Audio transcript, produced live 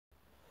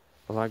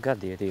Well, I got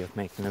the idea of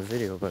making a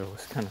video, but it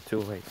was kind of too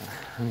late.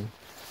 I mean,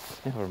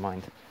 never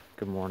mind.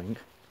 Good morning.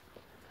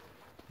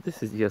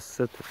 This is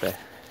Yası tepe.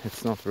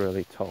 It's not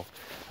really tall.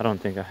 I don't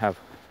think I have...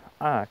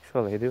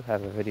 actually, I do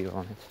have a video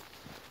on it.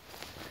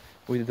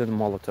 We did a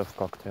Molotov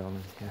cocktail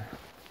in here.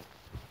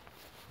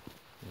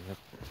 Yep.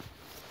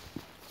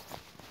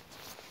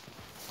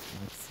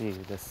 Let's see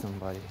if there's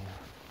somebody here.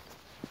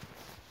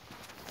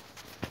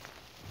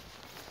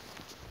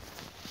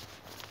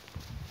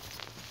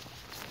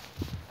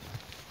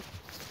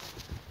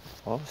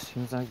 Well,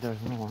 seems like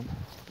there's no one.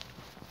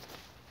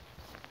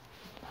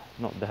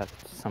 Not that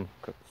it's some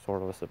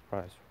sort of a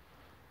surprise.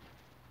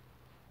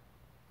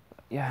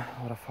 But yeah,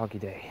 what a foggy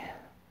day.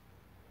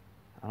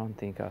 I don't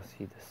think I'll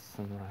see the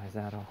sunrise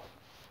at all.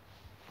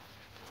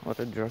 What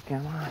a jerk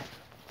am I?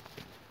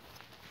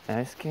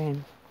 I just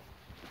came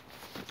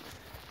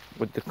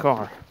with the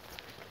car,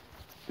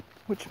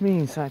 which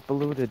means I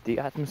polluted the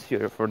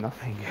atmosphere for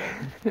nothing.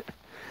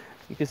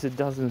 Because it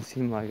doesn't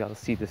seem like I'll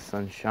see the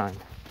sunshine.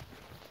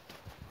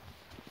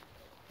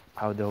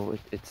 Although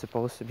it's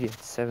supposed to be at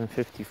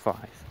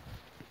 7:55,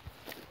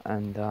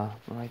 and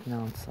right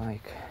now it's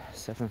like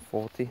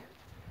 7:40,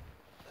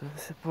 so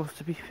it's supposed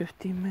to be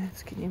 15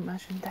 minutes. Can you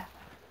imagine that?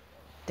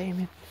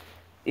 Damn it,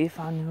 if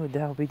I knew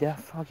that would be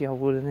that foggy, I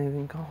wouldn't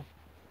even come.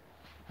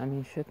 I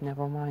mean, shit,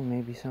 never mind,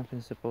 maybe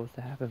something's supposed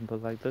to happen,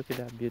 but like, look at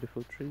that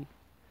beautiful tree.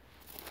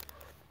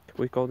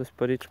 We call this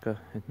parichka.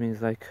 It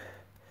means like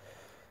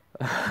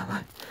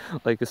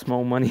like a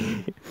small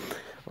money,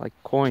 like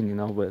coin, you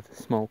know, but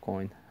small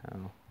coin. I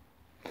don't know.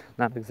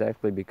 Not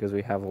exactly, because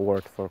we have a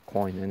word for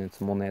coin and it's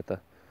moneta.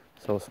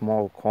 So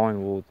small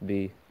coin would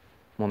be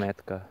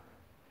monetka.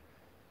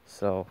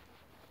 So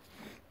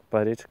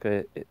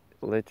parichka,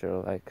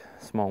 literally like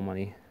small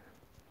money.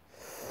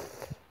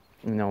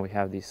 You know, we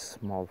have these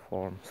small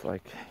forms,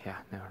 like, yeah,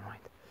 never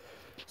mind.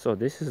 So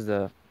this is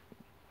the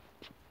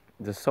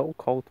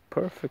so-called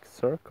perfect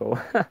circle.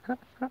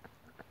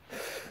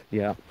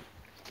 Yeah.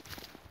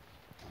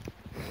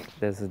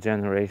 There's a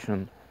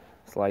generation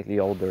slightly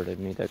older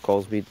than me that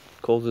calls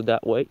it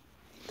that way.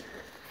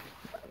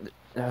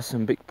 There are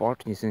some big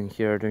parties in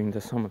here during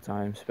the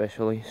summertime,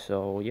 especially.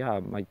 So yeah,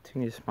 I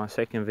think this is my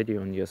second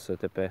video on Yası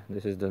tepe.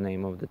 This is the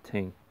name of the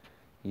thing,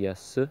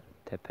 Yası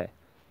tepe.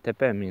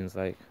 Tepe means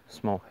like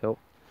small hill.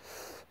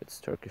 It's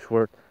a Turkish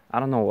word.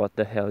 I don't know what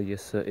the hell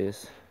Yası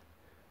is.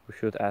 We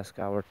should ask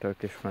our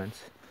Turkish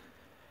friends.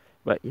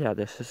 But yeah,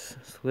 this is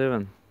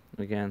Sliven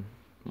again,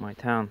 my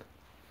town,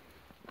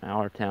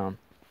 our town.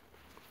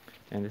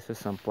 And this is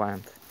some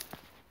plant.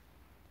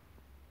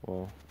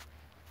 Whoa.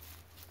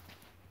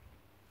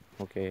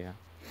 Okay, yeah.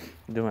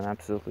 Doing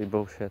absolutely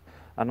bullshit.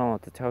 I don't know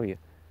what to tell you.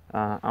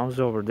 I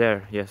was over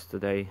there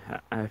yesterday.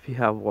 If you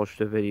have watched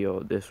the video,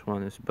 this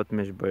one is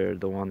Batmishbir,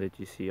 the one that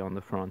you see on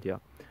the front, yeah,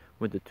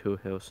 with the two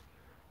hills.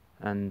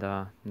 And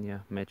yeah,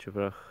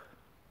 Meçhvrach.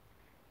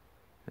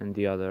 And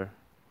the other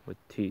with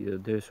T.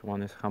 This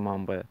one is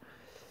Hamam, but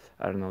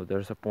I don't know,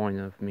 there's a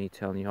point of me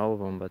telling you all of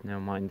them, but never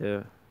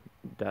mind.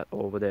 That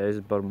over there is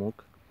Barmuk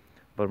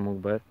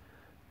Ber.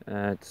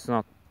 It's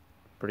not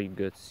pretty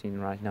good scene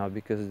right now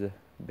because of the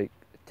big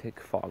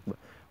thick fog, but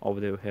over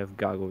there we have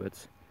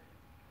Gagovets.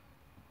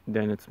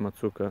 Then it's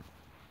Matsuka.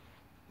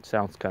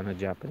 Sounds kind of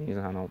Japanese,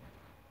 I know.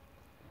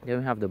 Then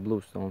we have the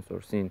Bluestones or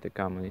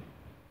Sintekamani.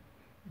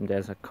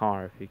 There's a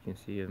car, if you can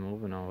see it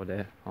moving over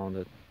there on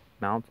the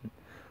mountain,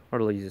 or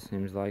at least it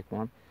seems like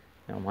one.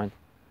 Never mind.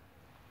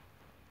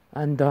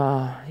 And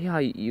yeah,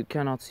 you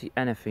cannot see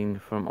anything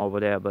from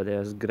over there, but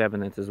there's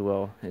Grebenet as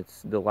well.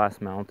 It's the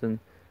last mountain.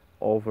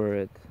 Over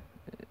it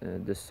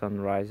the sun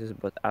rises,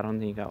 but I don't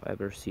think I'll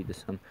ever see the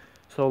sun.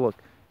 So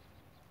look,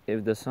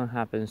 if the sun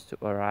happens to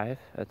arrive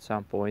at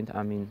some point,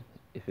 I mean,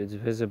 if it's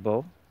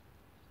visible,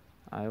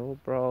 I will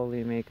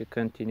probably make a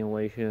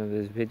continuation of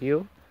this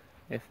video.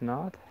 If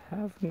not,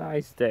 have a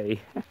nice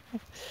day.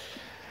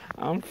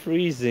 I'm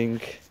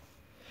freezing.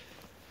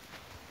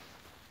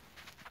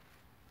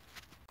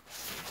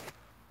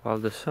 While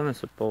the sun is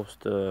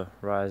supposed to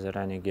rise at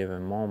any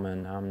given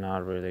moment, I'm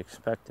not really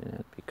expecting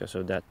it because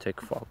of that thick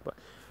fog. But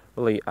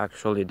really,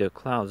 actually, the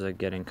clouds are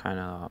getting kind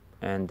of up,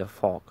 and the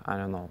fog, I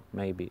don't know,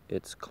 maybe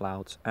it's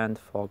clouds and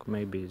fog,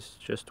 maybe it's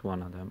just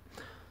one of them.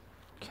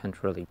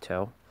 Can't really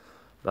tell.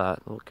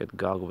 But look at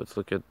Gagovets,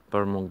 look at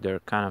Barmuk,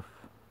 they're kind of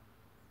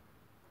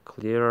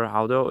clearer,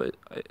 although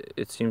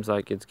it seems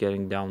like it's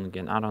getting down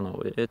again. I don't know,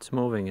 it's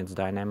moving, it's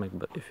dynamic,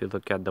 but if you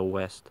look at the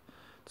west,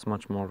 it's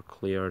much more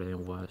clear than it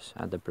was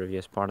at the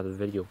previous part of the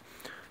video.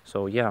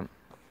 So yeah,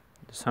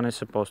 the sun is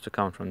supposed to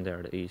come from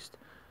there, the east,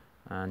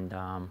 and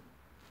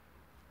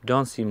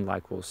don't seem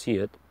like we'll see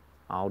it,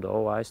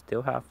 although I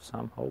still have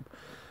some hope.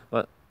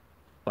 But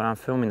what I'm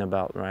filming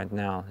about right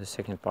now, the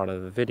second part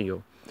of the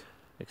video,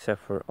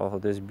 except for all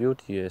of this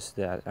beauty, is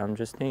that I'm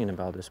just thinking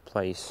about this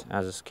place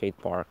as a skate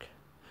park,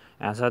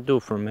 as I do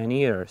for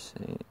many years,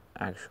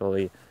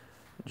 actually,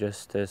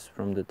 just as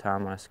from the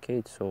time I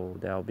skate, so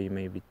that'll be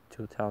maybe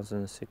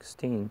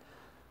 2016.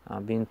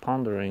 I've been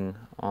pondering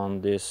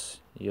on this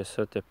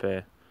Yası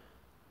tepe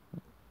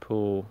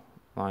pool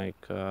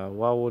Like,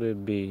 what would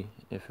it be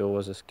if it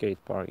was a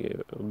skate park?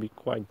 It would be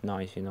quite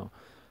nice, you know.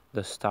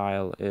 The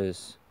style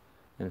is,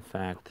 in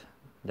fact,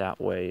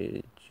 that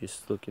way.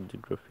 Just look at the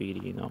graffiti,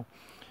 you know.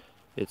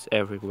 It's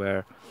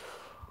everywhere.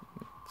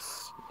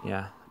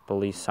 Yeah,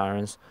 police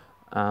sirens.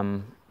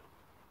 Um,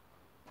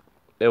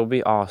 it would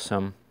be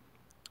awesome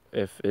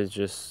if it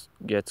just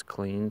gets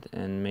cleaned,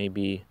 and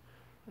maybe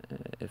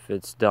if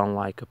it's done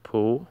like a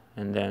pool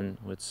and then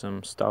with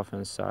some stuff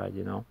inside,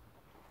 you know,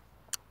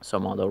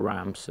 some other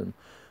ramps and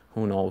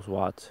who knows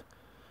what.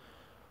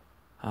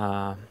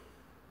 Uh,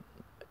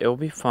 It'll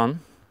be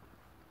fun.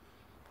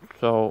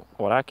 So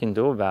what I can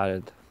do about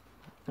it,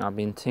 I've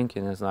been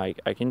thinking, is like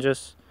I can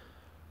just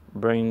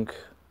bring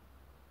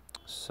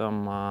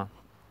some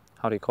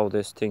how do you call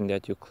this thing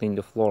that you clean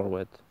the floor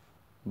with?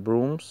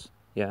 Brooms?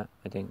 Yeah,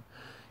 I think.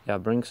 Yeah,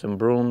 bring some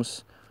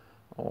brooms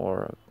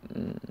or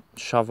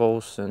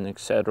shovels and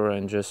etc.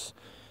 and just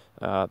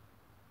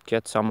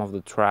get some of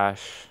the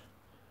trash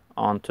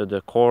onto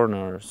the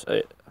corners.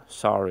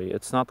 Sorry,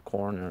 it's not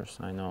corners,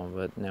 I know,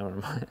 but never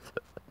mind.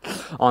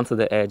 Onto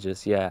the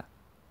edges, yeah.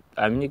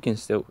 I mean, you can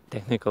still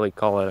technically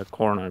call it a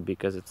corner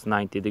because it's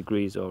 90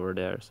 degrees over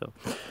there, so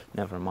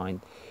never mind.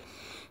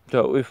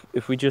 So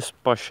if we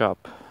just push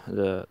up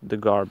the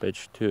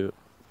garbage to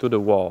the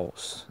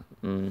walls,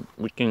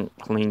 we can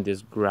clean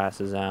these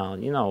grasses out.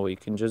 You know, we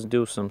can just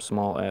do some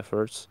small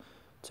efforts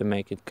to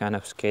make it kind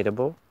of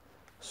skateable.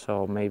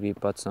 So maybe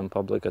put some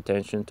public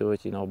attention to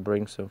it. You know,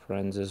 bring some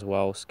friends as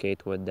well,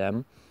 skate with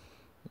them,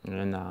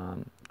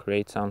 and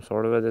create some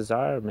sort of a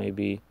desire.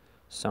 Maybe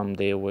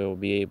someday we'll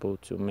be able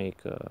to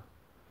make a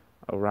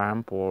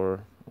ramp or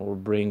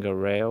bring a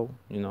rail.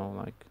 You know,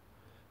 like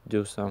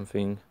do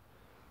something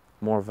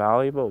more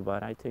valuable.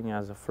 But I think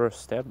as a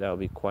first step, that would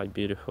be quite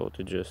beautiful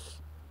to just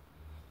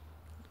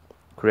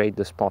create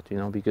the spot. You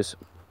know, because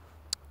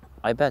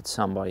I bet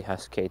somebody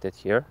has skated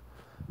here.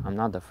 I'm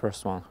not the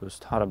first one who's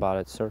thought about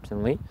it.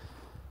 Certainly,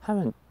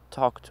 haven't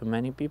talked to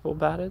many people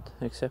about it,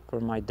 except for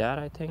my dad,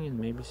 I think, and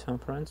maybe some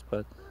friends.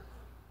 But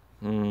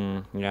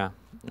yeah.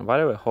 By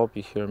the way, hope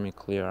you hear me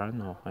clear. I don't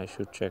know. I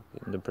should check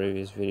in the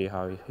previous video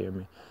how you hear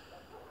me.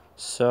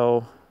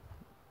 So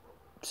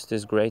it's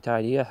this great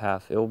idea I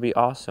have. It would be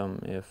awesome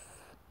if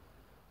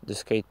the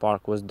skate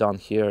park was done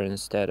here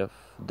instead of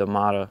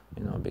Damara,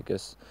 you know,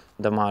 because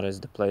Damara is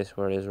the place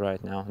where it is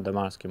right now,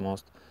 Damarski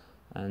Most,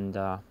 and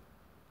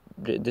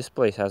this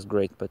place has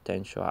great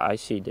potential. I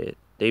see that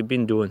they've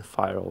been doing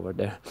fire over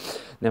there.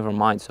 Never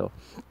mind. So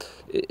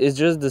it's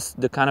just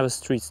the kind of a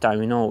street style,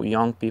 you know.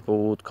 Young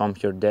people would come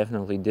here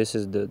definitely. This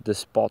is the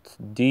spot,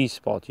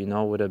 you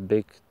know, with a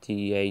big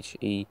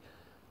THE,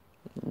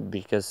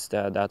 because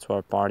that's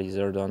where parties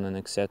are done and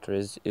etc.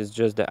 Is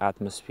just the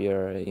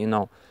atmosphere, you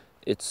know.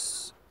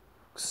 It's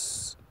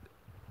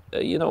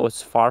you know,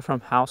 it's far from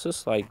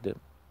houses. Like the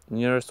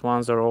nearest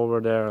ones are over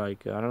there,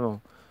 like I don't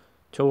know,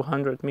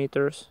 200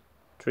 meters,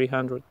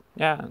 300.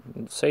 Yeah,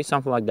 say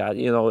something like that.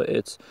 You know,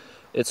 it's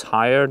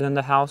higher than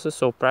the houses,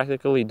 so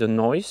practically the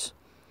noise,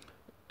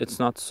 it's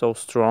not so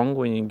strong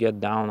when you get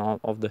down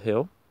off the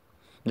hill.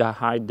 The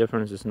height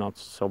difference is not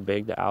so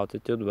big, the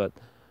altitude, but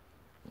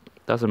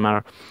it doesn't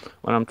matter.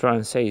 What I'm trying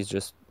to say is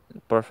just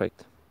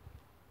perfect.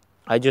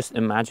 I just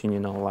imagine, you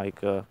know,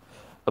 like a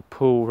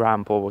pool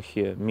ramp over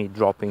here, me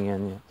dropping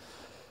in. Yeah.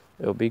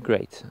 It'll be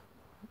great.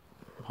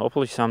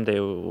 Hopefully someday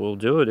we'll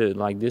do it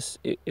like this.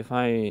 If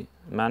I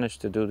manage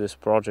to do this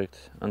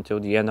project until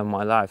the end of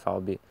my life,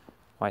 I'll be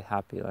quite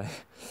happy. Like,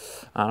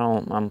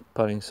 I'm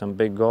putting some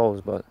big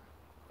goals, but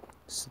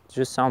it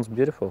just sounds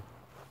beautiful.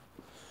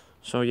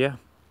 So yeah,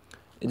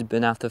 it's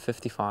been after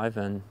 55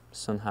 and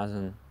sun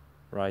hasn't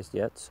rised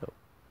yet. So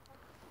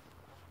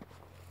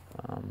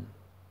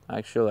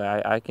actually,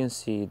 I can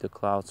see the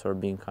clouds are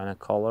being kind of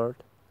colored.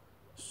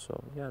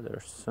 So yeah,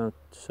 there's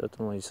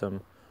certainly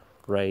some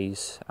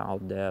rays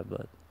out there,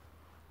 but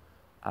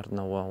I don't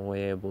know when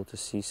we're able to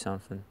see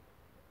something.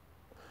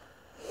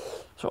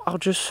 So I'll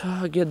just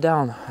get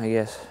down, I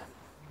guess.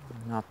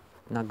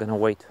 Not gonna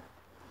wait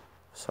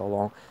so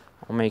long.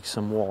 I'll make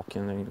some walk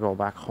and then go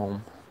back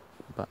home.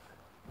 But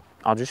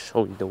I'll just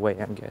show you the way,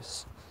 I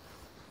guess,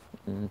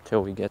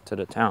 until we get to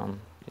the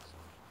town.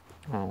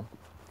 Oh,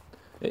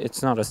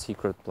 it's not a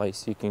secret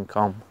place. You can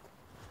come,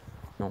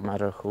 no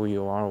matter who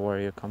you are, where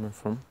you're coming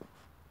from.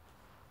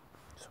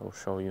 So I'll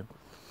show you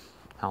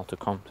how to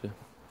come to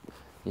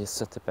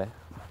Yası tepe.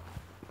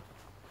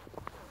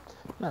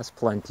 There's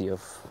plenty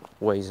of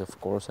ways, of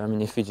course. I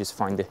mean, if you just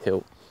find a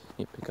hill,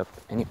 you pick up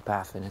any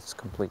path and it's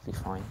completely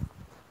fine.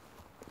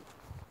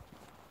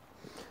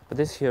 But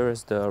this here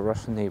is the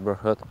Russian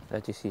neighborhood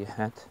that you see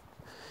ahead.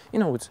 You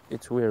know,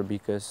 it's weird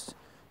because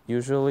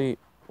usually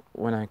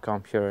when I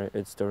come here,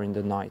 it's during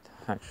the night.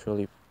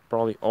 Actually,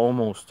 probably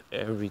almost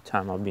every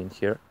time I've been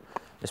here,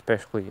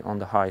 especially on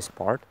the highest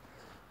part,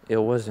 it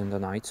was in the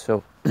night.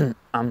 So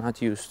I'm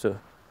not used to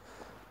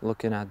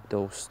looking at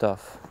those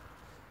stuff,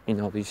 you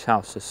know, these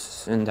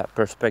houses in that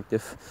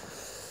perspective,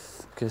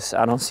 because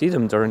I don't see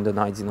them during the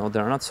night. You know,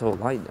 they're not so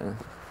light.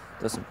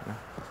 Doesn't matter.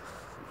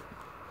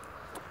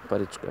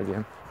 But it's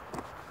again,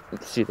 you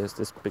see, there's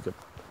this big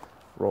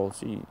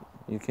roads,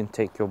 you can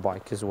take your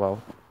bike as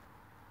well.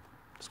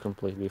 It's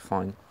completely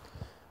fine.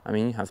 I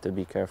mean, you have to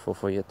be careful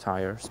for your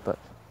tires, but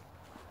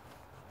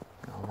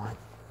never mind.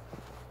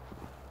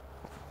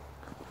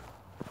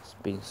 There's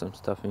been some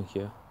stuff in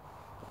here.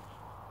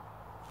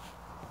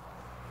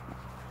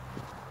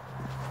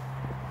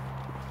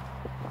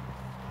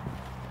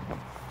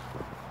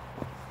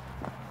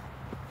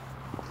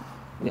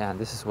 Yeah,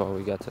 this is where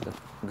we get to the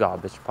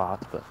garbage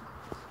part, but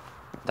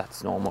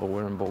that's normal.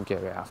 We're in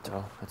Bulgaria after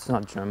all. It's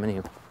not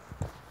Germany.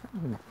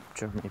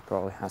 Germany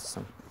probably has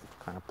some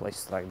kind of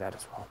place like that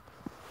as well.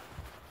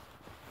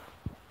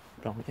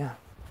 But yeah.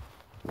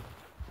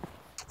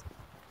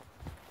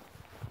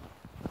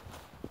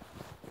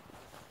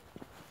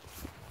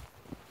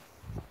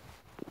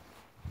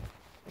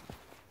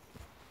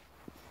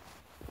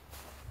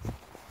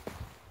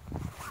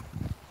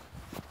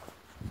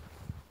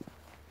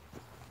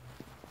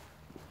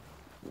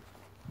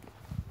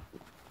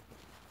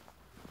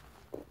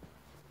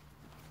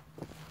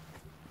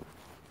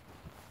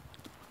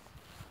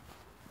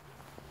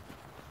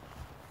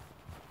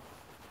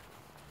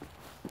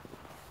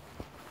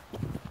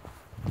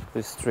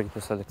 This street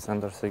is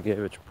Alexander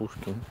Sergeyevich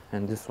Pushkin,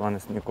 and this one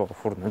is Nicola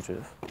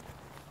Furnajev.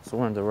 So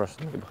we're in the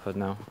Russian neighborhood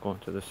now, going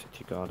to the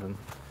city garden.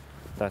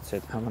 That's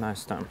it. Have a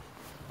nice time.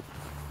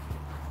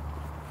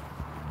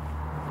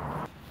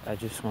 I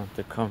just want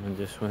to comment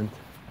this one.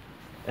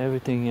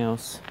 Everything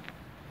else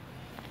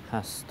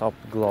has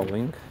stopped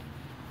glowing,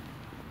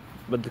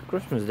 but the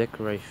Christmas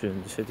decoration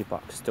in the city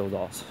park still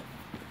does.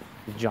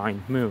 The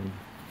giant moon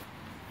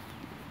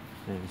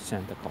and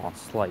Santa Claus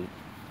sleigh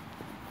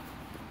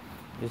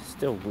is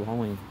still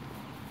glowing,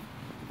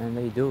 and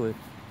they do it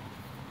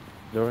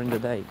during the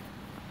day.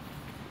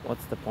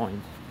 What's the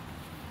point?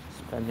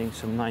 Spending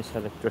some nice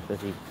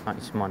electricity,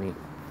 nice money,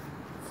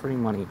 free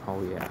money,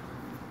 oh yeah.